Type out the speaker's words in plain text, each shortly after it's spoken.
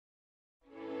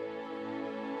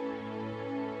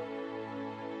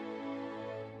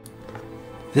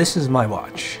This is my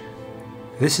watch.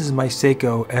 This is my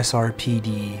Seiko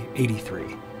SRPD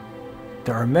 83.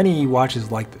 There are many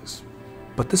watches like this,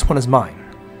 but this one is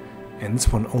mine, and this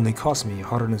one only cost me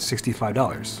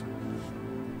 $165.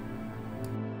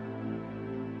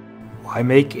 Why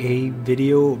make a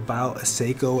video about a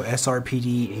Seiko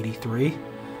SRPD 83?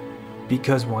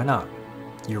 Because why not?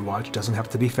 Your watch doesn't have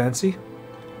to be fancy,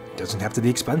 it doesn't have to be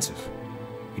expensive.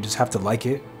 You just have to like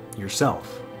it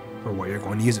yourself for what you're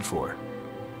going to use it for,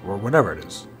 or whatever it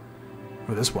is.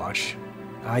 For this watch,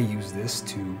 I use this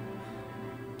to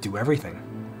do everything.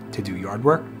 To do yard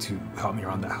work, to help me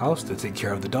around the house, to take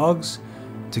care of the dogs,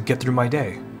 to get through my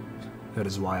day. That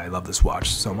is why I love this watch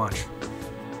so much.